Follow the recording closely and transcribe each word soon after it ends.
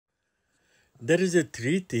There is a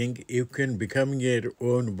three thing you can become your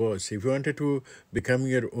own boss. If you wanted to become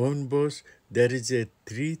your own boss, there is a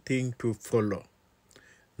three thing to follow.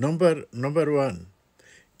 Number one,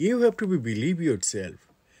 you have to believe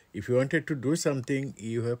yourself. If you wanted to do something,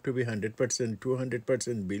 you have to be 100%,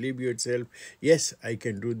 200% believe yourself. Yes, I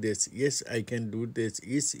can do this. Yes, I can do this.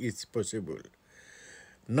 Yes, it's possible.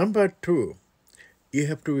 Number two, you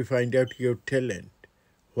have to find out your talent,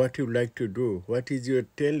 what you like to do, what is your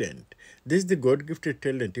talent. This is the God gifted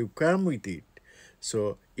talent, you come with it.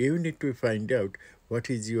 So you need to find out what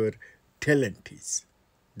is your talent is.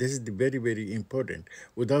 This is the very, very important.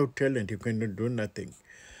 Without talent, you cannot do nothing.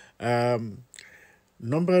 Um,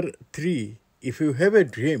 Number three, if you have a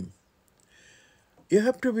dream, you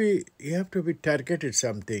have to be targeted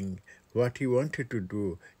something what you wanted to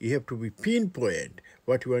do. You have to be pinpoint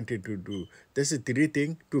what you wanted to do. This is three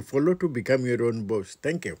thing to follow to become your own boss.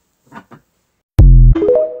 Thank you.